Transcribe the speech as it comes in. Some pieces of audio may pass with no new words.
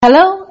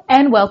Hello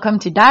and welcome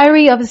to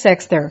Diary of a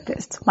Sex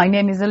Therapist. My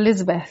name is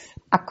Elizabeth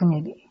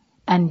Akunyeli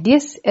and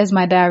this is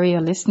my diary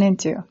you're listening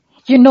to.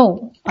 You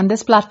know, on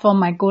this platform,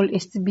 my goal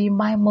is to be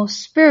my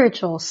most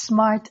spiritual,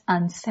 smart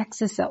and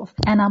sexy self.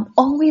 And I'm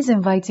always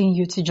inviting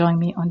you to join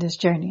me on this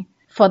journey.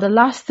 For the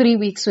last 3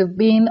 weeks, we've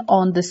been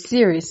on the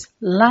series,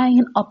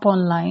 Line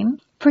Upon Line,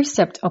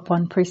 Precept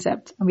Upon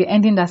Precept. And we're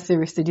ending that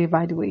series today,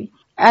 by the way.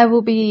 I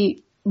will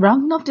be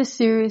rounding up this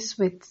series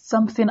with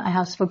something I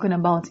have spoken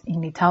about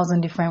in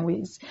 1,000 different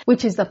ways,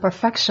 which is that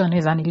perfection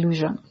is an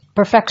illusion.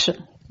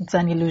 Perfection, it's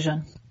an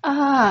illusion.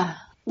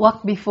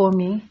 Walk before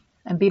me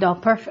and be thou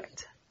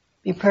perfect.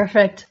 Be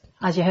perfect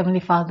as your Heavenly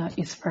Father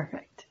is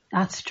perfect.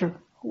 That's true.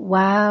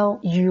 While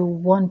you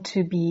want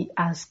to be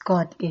as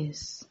God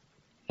is,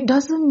 it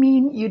doesn't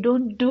mean you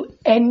don't do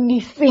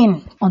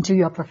anything until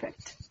you're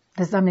perfect.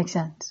 Does that make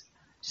sense?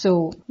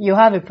 So you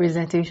have a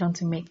presentation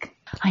to make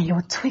and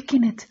you're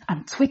tweaking it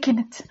and tweaking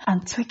it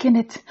and tweaking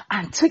it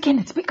and tweaking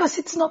it because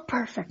it's not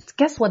perfect.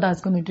 Guess what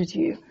that's going to do to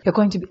you? You're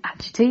going to be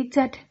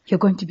agitated. You're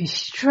going to be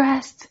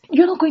stressed.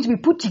 You're not going to be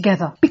put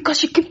together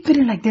because you keep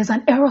feeling like there's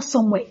an error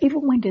somewhere,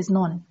 even when there's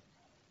none.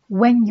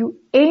 When you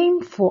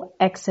aim for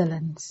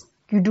excellence,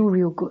 you do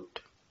real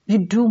good.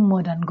 You do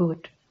more than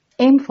good.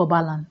 Aim for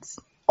balance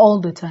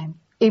all the time.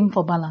 Aim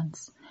for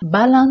balance.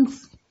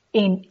 Balance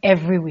in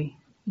every way.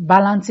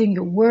 Balancing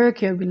your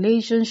work, your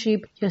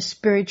relationship, your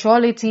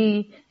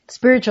spirituality,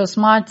 spiritual,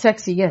 smart,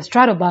 sexy. Yes,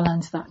 try to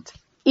balance that.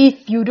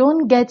 If you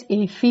don't get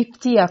a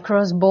 50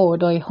 across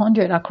board or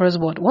 100 across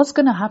board, what's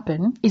going to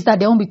happen is that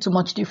there won't be too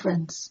much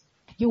difference.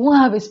 You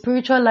won't have a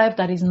spiritual life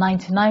that is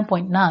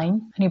 99.9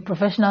 and a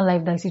professional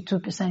life that is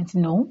 2%.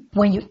 No.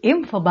 When you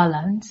aim for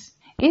balance,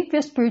 if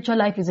your spiritual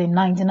life is a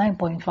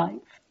 99.5,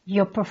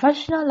 your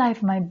professional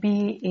life might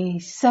be a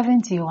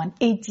 70 or an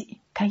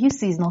 80. Can you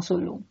see it's not so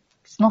low?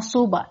 It's not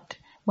so bad.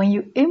 When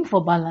you aim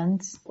for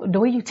balance, the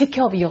way you take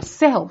care of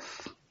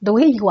yourself, the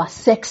way you are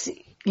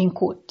sexy, in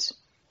quote,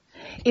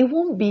 it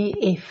won't be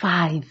a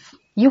 5.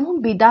 You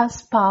won't be that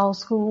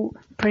spouse who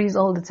prays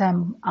all the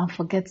time and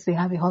forgets they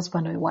have a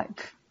husband or a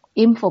wife.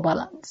 Aim for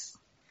balance.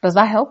 Does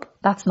that help?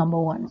 That's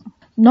number 1.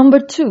 Number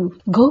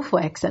 2, go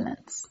for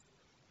excellence.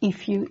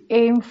 If you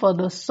aim for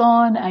the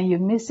sun and you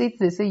miss it,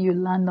 they say you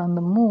land on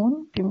the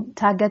moon. If you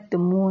target the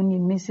moon, you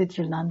miss it,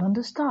 you land on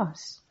the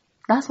stars.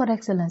 That's what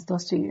excellence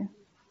does to you.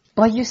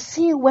 But you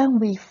see, when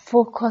we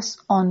focus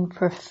on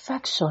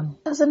perfection,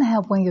 it doesn't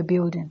help when you're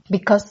building.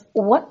 Because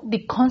what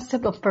the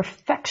concept of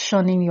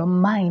perfection in your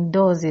mind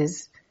does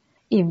is,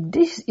 if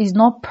this is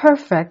not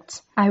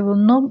perfect, I will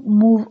not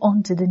move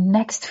on to the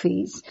next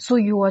phase. So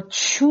you are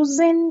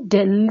choosing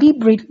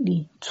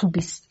deliberately to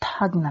be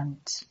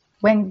stagnant.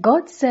 When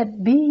God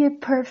said, be ye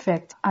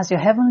perfect as your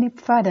heavenly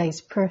Father is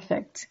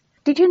perfect,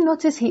 did you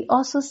notice he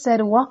also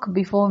said, walk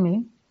before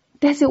me?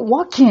 There's a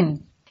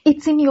walking.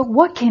 It's in your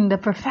walking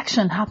that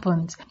perfection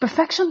happens.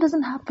 Perfection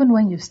doesn't happen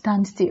when you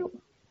stand still.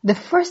 The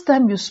first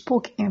time you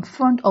spoke in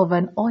front of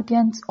an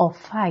audience of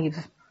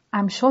 5,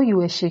 I'm sure you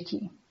were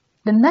shaky.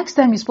 The next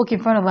time you spoke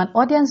in front of an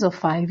audience of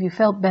 5, you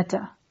felt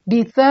better.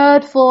 The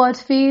 3rd,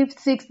 4th,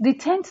 5th, 6th, the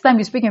 10th time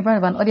you speak in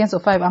front of an audience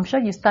of 5, I'm sure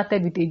you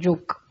started with a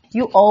joke.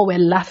 You all were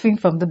laughing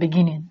from the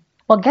beginning.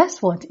 But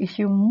guess what? If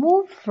you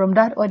move from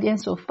that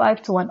audience of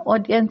 5 to an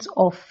audience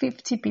of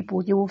 50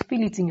 people, you will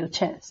feel it in your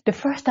chest. The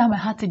first time I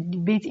had to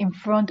debate in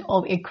front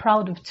of a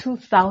crowd of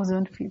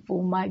 2,000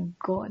 people, my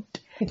God,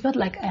 it felt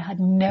like I had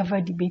never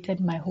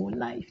debated my whole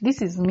life.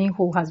 This is me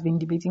who has been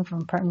debating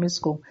from primary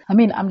school. I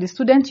mean, I'm the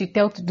student you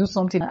tell to do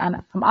something and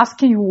I'm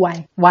asking you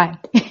why. Why?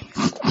 I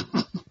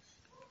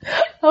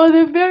was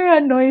a very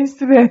annoying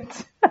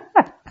student.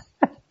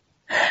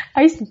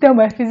 I used to tell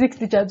my physics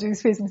teacher to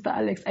his face, Mr.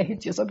 Alex, I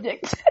hate your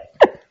subject.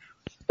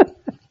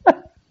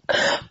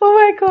 Oh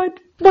my God.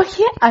 But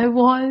here I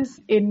was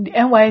in the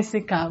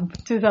NYSC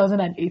camp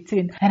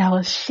 2018 and I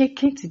was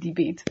shaking to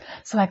debate.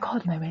 So I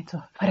called my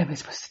mentor. What am I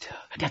supposed to do?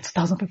 There are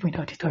 2,000 people in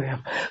the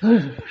auditorium.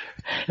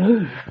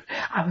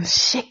 I was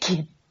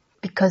shaking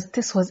because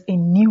this was a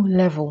new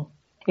level.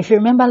 If you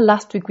remember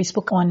last week we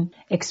spoke on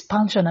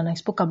expansion and I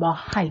spoke about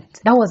height.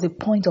 That was a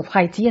point of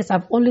height. Yes,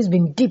 I've always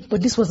been deep,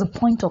 but this was a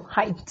point of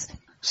height.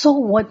 So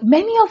what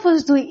many of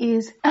us do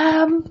is,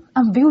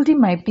 I'm building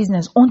my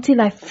business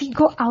until I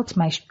figure out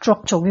my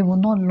structure. We will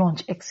not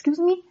launch. Excuse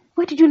me?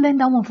 Where did you learn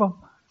that one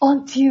from?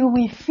 Until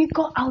we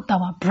figure out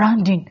our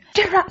branding.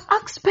 There are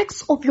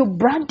aspects of your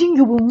branding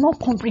you will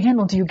not comprehend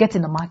until you get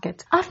in the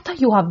market. After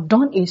you have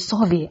done a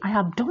survey, I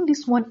have done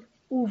this one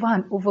over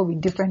and over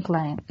with different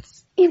clients.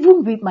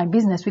 Even with my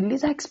business, with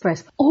Lisa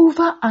Express,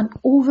 over and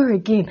over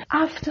again.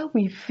 After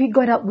we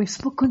figured out, we've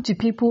spoken to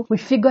people, we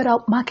figured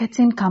out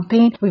marketing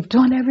campaign, we've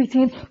done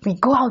everything, we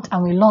go out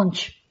and we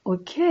launch.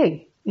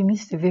 Okay, we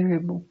missed the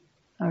variable.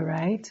 All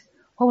right.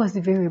 What was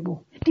the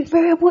variable? The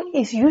variable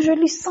is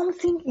usually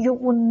something you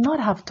would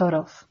not have thought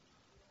of.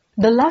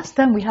 The last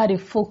time we had a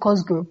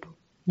focus group,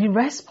 the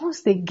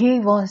response they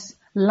gave us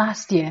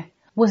last year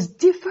was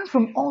different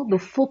from all the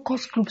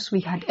focus groups we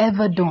had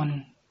ever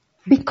done.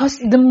 Because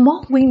the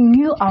more we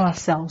knew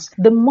ourselves,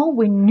 the more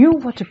we knew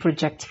what to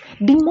project,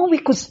 the more we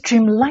could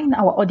streamline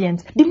our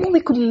audience, the more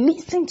we could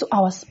listen to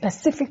our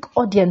specific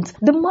audience,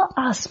 the more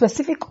our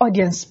specific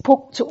audience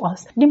spoke to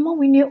us, the more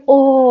we knew,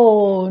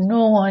 oh,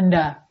 no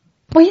wonder.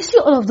 But you see,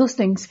 all of those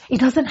things, it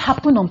doesn't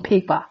happen on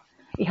paper.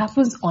 It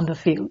happens on the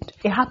field.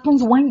 It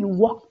happens when you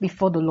walk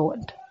before the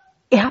Lord.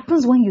 It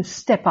happens when you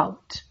step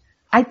out.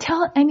 I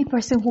tell any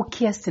person who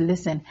cares to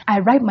listen, I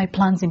write my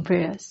plans in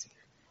prayers.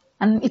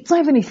 And it's not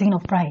even a thing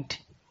of pride.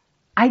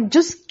 I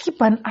just keep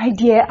an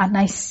idea and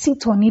I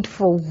sit on it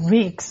for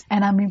weeks.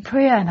 And I'm in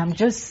prayer and I'm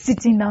just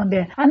sitting down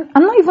there. And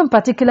I'm not even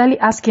particularly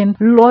asking,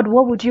 Lord,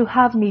 what would you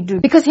have me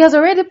do? Because He has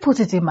already put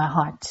it in my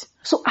heart.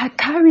 So I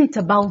carry it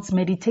about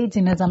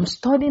meditating as I'm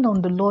studying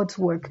on the Lord's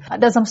work.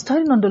 As I'm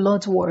studying on the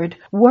Lord's word,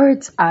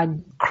 words are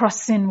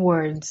crossing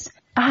words.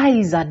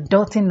 I's are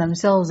dotting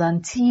themselves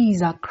and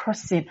T's are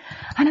crossing.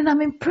 And then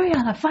I'm in prayer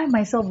and I find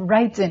myself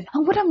writing.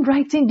 And what I'm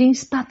writing didn't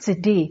start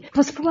today. It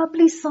was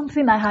probably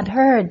something I had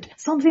heard.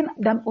 Something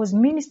that was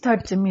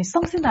ministered to me.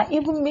 Something that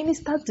even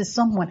ministered to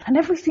someone. And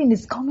everything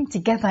is coming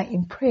together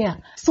in prayer.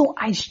 So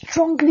I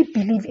strongly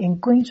believe in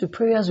going to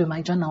prayers with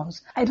my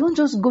journals. I don't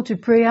just go to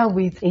prayer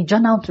with a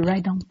journal to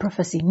write down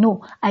prophecy.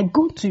 No, I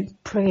go to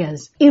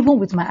prayers. Even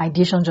with my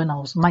ideation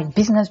journals, my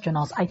business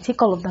journals, I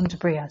take all of them to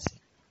prayers.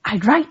 I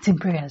write in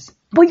prayers.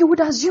 But you would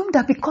assume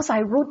that because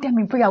I wrote them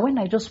in prayer, when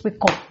I just wake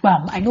up,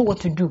 bam, I know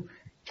what to do.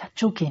 You're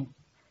joking.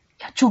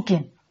 You're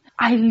joking.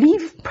 I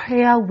leave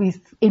prayer with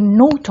a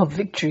note of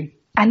victory.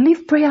 I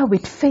leave prayer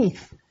with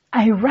faith.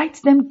 I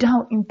write them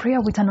down in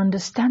prayer with an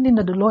understanding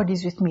that the Lord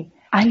is with me.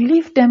 I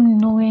leave them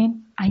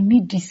knowing I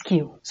need this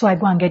skill. So I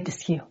go and get the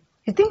skill.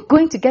 You think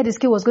going to get the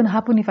skill was going to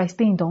happen if I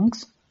stay in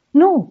tongues?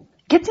 No.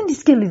 Getting the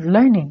skill is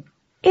learning.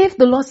 If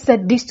the Lord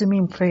said this to me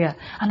in prayer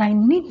and I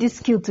need this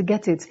skill to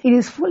get it, it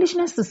is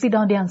foolishness to sit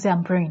down there and say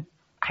I'm praying.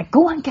 I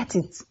go and get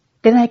it.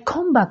 Then I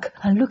come back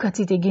and look at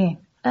it again.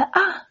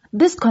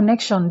 This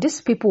connection, these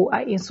people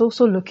are in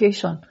so-so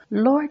location.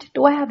 Lord,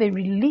 do I have a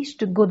release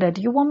to go there?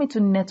 Do you want me to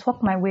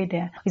network my way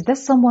there? Is there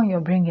someone you're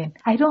bringing?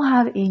 I don't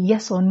have a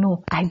yes or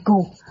no. I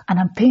go and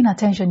I'm paying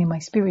attention in my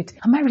spirit.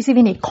 Am I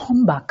receiving a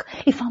comeback?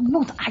 If I'm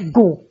not, I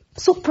go.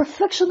 So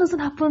perfection doesn't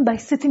happen by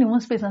sitting in one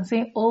space and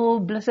saying,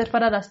 oh, blessed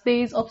Father that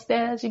stays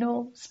upstairs,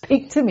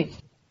 speak to me.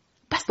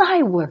 That's not how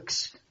it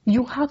works.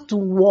 You have to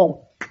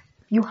walk.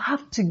 You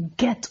have to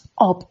get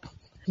up.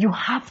 You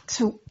have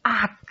to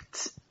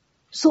act.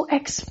 So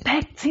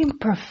expecting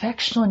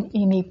perfection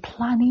in a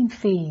planning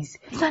phase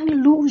is an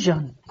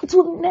illusion. It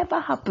will never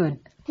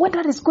happen. What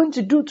that is going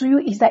to do to you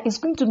is that it's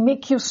going to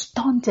make you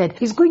stunted.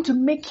 It's going to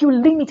make you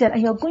limited.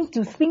 And you're going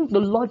to think the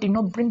Lord did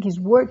not bring His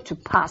word to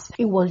pass.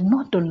 It was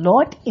not the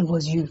Lord, it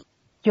was you.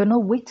 You're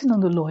not waiting on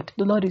the Lord.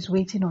 The Lord is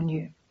waiting on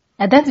you.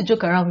 I tend to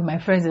joke around with my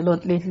friends a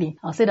lot lately.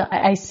 I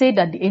say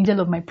that the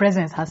angel of my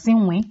presence has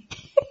seen me.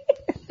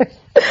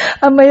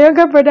 And my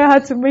younger brother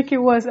had to make it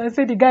worse. I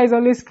said the guy is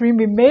always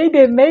screaming,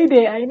 Mayday,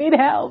 Mayday, I need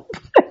help.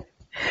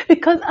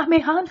 Because I'm a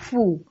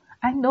handful.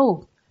 I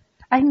know.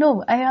 I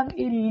am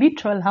a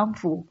literal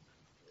handful.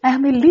 I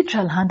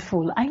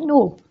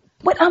know.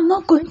 But I'm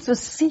not going to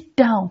sit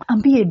down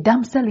and be a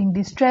damsel in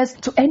distress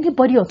to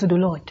anybody or to the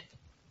Lord.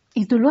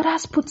 If the Lord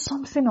has put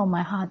something on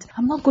my heart,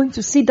 I'm not going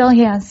to sit down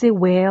here and say,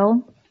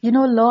 well,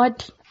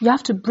 Lord, you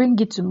have to bring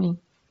it to me.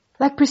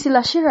 Like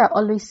Priscilla Shirer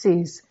always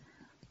says,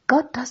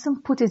 God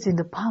doesn't put it in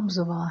the palms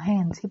of our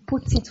hands. He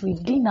puts it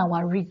within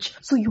our reach.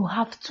 So you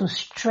have to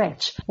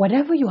stretch.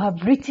 Whatever you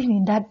have written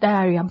in that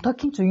diary, I'm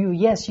talking to you.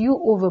 Yes, you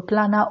over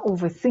planner,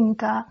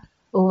 overthinker,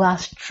 over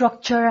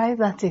structurer,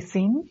 that's a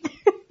thing.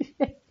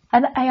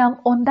 And I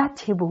am on that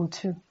table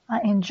too.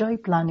 I enjoy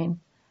planning.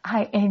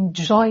 I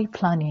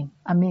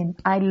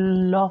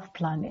love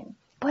planning.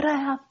 But I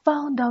have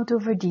found out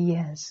over the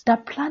years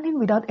that planning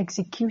without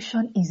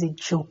execution is a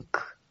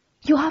joke.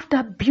 You have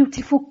that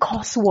beautiful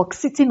coursework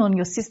sitting on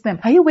your system.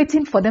 Are you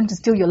waiting for them to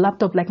steal your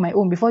laptop like my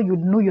own before you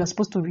know you're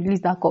supposed to release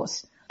that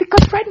course?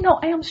 Because right now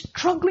I am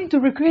struggling to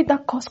recreate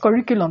that course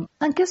curriculum.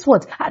 And guess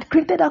what? I had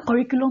created that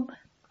curriculum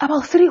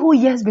about 3 whole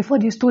years before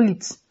they stole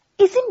it.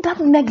 Isn't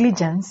that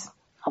negligence?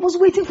 I was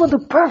waiting for the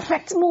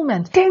perfect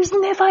moment. There is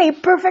never a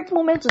perfect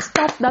moment to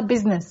start that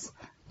business.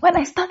 When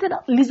I started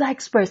Lisa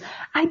Express,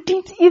 I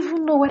didn't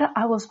even know whether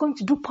I was going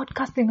to do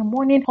podcast in the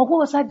morning or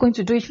what was I going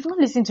to do. If you don't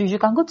listen to it, you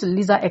can go to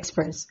Lisa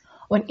Express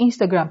on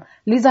Instagram.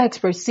 Lisa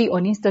Express C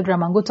on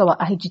Instagram and go to our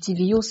IGTV.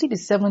 You'll see the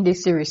 7-day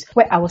series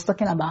where I was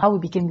talking about how we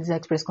became Lisa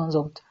Express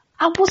Consult.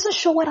 I wasn't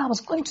sure what I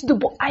was going to do,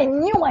 but I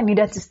knew I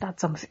needed to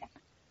start something.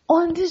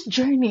 On this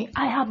journey,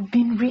 I have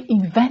been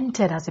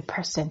reinvented as a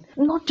person.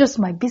 Not just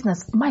my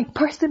business, my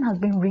person has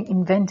been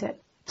reinvented.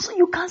 So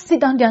you can't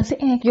sit down there and say,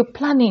 you're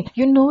planning.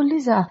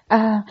 Lisa,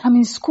 I'm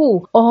in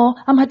school or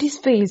I'm at this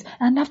phase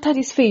and after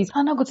this phase,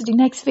 I'll now go to the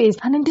next phase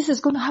and then this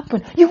is going to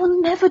happen. You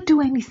will never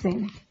do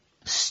anything.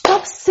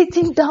 Stop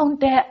sitting down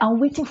there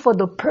and waiting for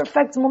the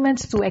perfect moment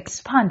to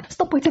expand.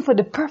 Stop waiting for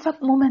the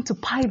perfect moment to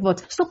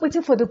pivot. Stop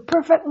waiting for the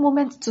perfect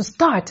moment to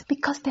start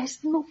because there's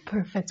no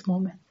perfect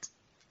moment.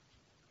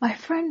 My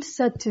friend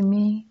said to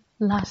me,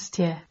 last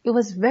year. It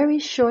was very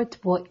short,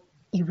 but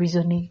it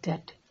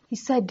resonated. He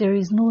said there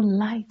is no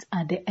light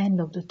at the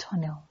end of the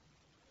tunnel.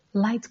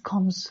 Light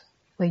comes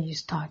when you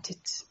start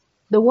it.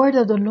 The word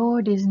of the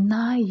Lord is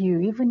nigh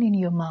you, even in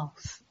your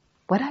mouth.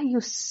 What are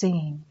you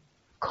saying?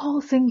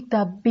 Call things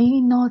that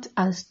be not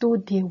as though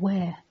they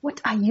were. What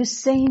are you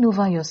saying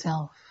over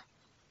yourself?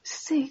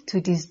 Say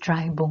to these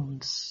dry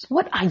bones.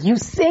 What are you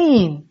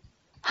saying?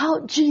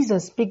 How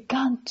Jesus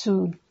began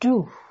to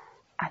do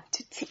and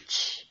to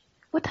teach.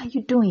 What are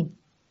you doing?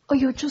 Or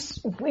you're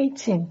just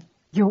waiting.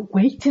 You're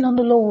waiting on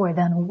the Lord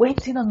and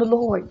waiting on the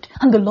Lord.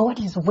 And the Lord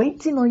is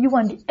waiting on you,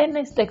 and the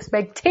earnest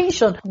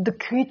expectation of the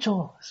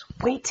creatures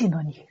waiting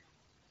on you.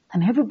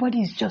 And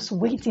everybody is just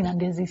waiting, and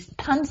there's a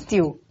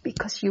standstill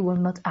because you will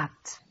not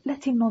act.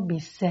 Let it not be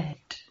said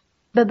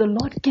that the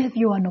Lord gave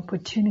you an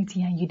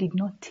opportunity and you did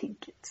not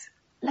take it.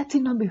 Let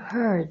it not be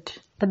heard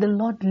that the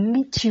Lord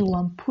lit you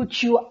and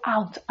put you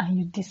out and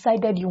you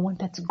decided you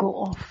wanted to go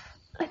off.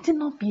 Let it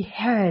not be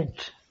heard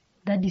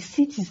that the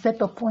city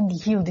set upon the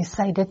hill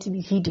decided to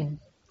be hidden.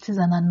 It is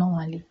an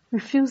anomaly.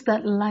 Refuse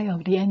that lie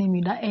of the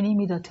enemy, that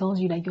enemy that tells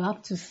you that you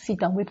have to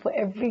sit and wait for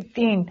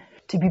everything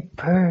to be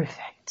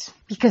perfect.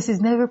 Because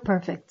it's never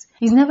perfect.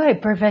 It's never a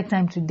perfect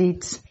time to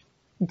date.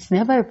 It's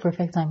never a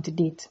perfect time to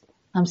date.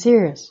 I'm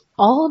serious.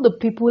 All the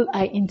people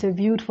I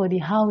interviewed for the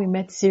How We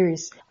Met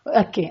series.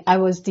 Okay, I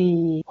was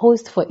the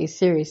host for a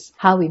series,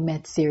 How We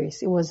Met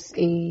series. It was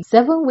a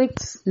 7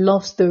 weeks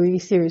love story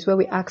series where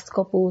we asked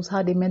couples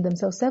how they met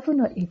themselves, 7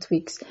 or 8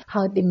 weeks,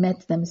 how they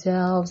met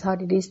themselves, how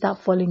did they start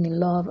falling in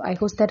love. I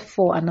hosted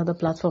for another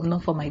platform,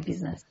 not for my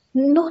business.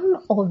 None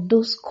of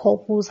those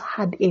couples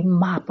had a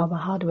map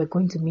about how they were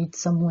going to meet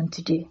someone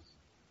today.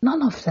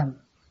 None of them.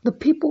 The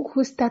people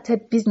who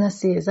started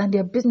businesses and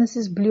their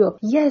businesses blew up,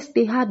 yes,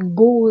 they had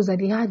goals and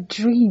they had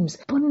dreams,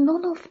 but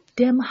none of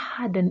them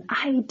had an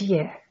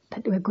idea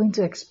that they were going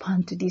to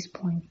expand to this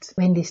point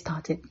when they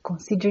started,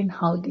 considering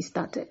how they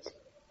started.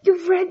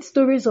 You've read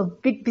stories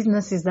of big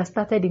businesses that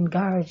started in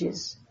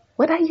garages.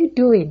 What are you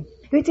doing?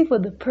 Waiting for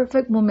the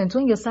perfect moment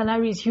when your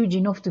salary is huge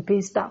enough to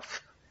pay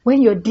staff,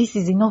 when your this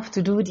is enough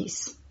to do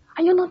this.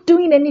 And you're not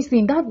doing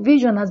anything. That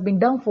vision has been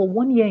down for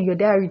 1 year in your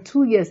diary,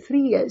 2 years, 3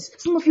 years.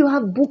 Some of you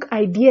have book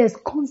ideas,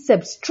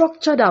 concepts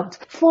structured out,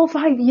 4 or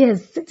 5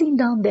 years sitting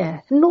down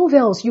there.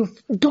 Novels, you've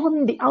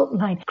done the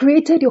outline,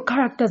 created your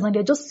characters, and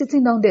they're just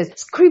sitting down there.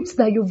 Scripts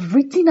that you've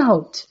written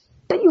out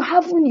that you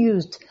haven't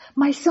used,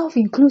 myself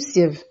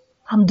inclusive.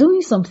 I'm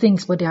doing some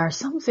things, but there are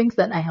some things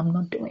that I am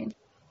not doing.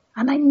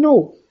 And I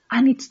know.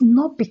 And it's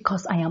not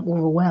because I am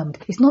overwhelmed.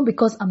 It's not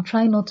because I'm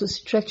trying not to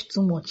stretch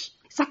too much.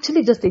 It's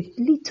actually just a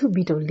little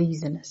bit of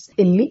laziness,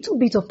 a little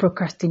bit of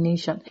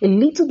procrastination, a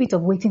little bit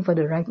of waiting for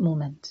the right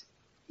moment,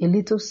 a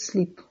little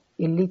sleep,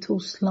 a little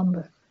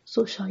slumber.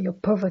 So shall your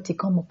poverty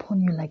come upon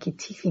you like a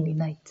thief in the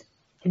night.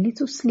 A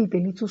little sleep, a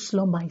little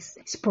slumber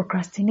is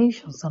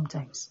procrastination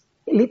sometimes.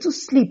 A little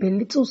sleep, a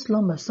little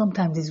slumber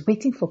sometimes is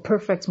waiting for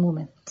perfect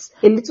moments.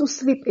 A little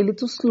sleep, a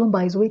little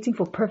slumber is waiting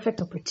for perfect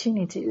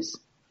opportunities.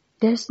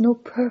 There's no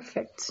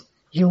perfect.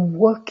 You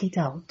work it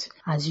out.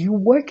 As you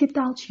work it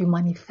out, you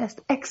manifest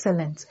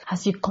excellence.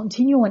 As you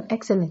continue on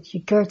excellence,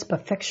 you get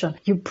perfection.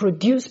 You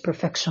produce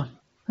perfection.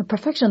 The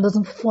perfection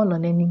doesn't fall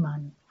on any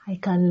man. I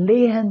can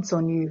lay hands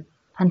on you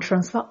and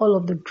transfer all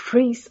of the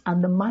grace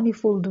and the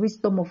manifold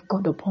wisdom of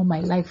God upon my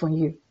life on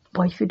you.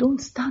 But if you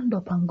don't stand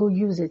up and go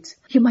use it,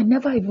 you might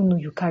never even know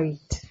you carry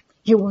it.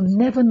 You will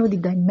never know the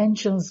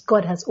dimensions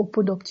God has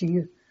opened up to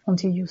you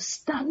until you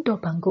stand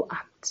up and go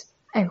act.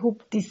 I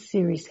hope this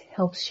series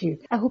helps you.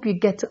 I hope you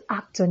get to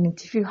act on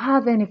it. If you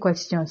have any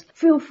questions,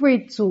 feel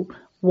free to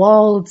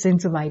waltz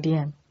into my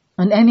DM.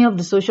 On any of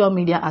the social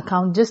media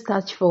accounts, just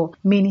search for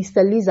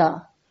Minister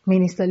Liza.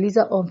 Minister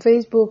Liza on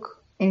Facebook,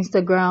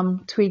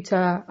 Instagram,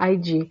 Twitter,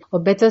 IG,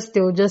 or better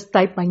still, just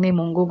type my name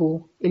on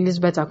Google,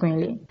 Elizabeth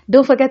Akunyili.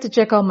 Don't forget to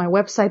check out my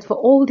website for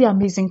all the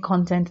amazing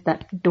content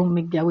that don't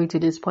make their way to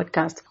this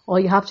podcast. All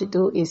you have to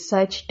do is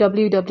search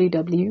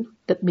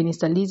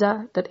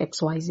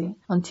www.ministerliza.xyz.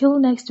 Until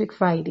next week,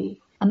 Friday.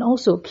 And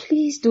also,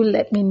 please do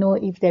let me know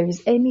if there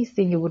is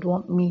anything you would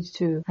want me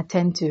to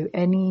attend to,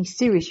 any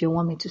series you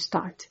want me to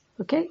start.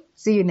 Okay?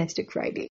 See you next week, Friday.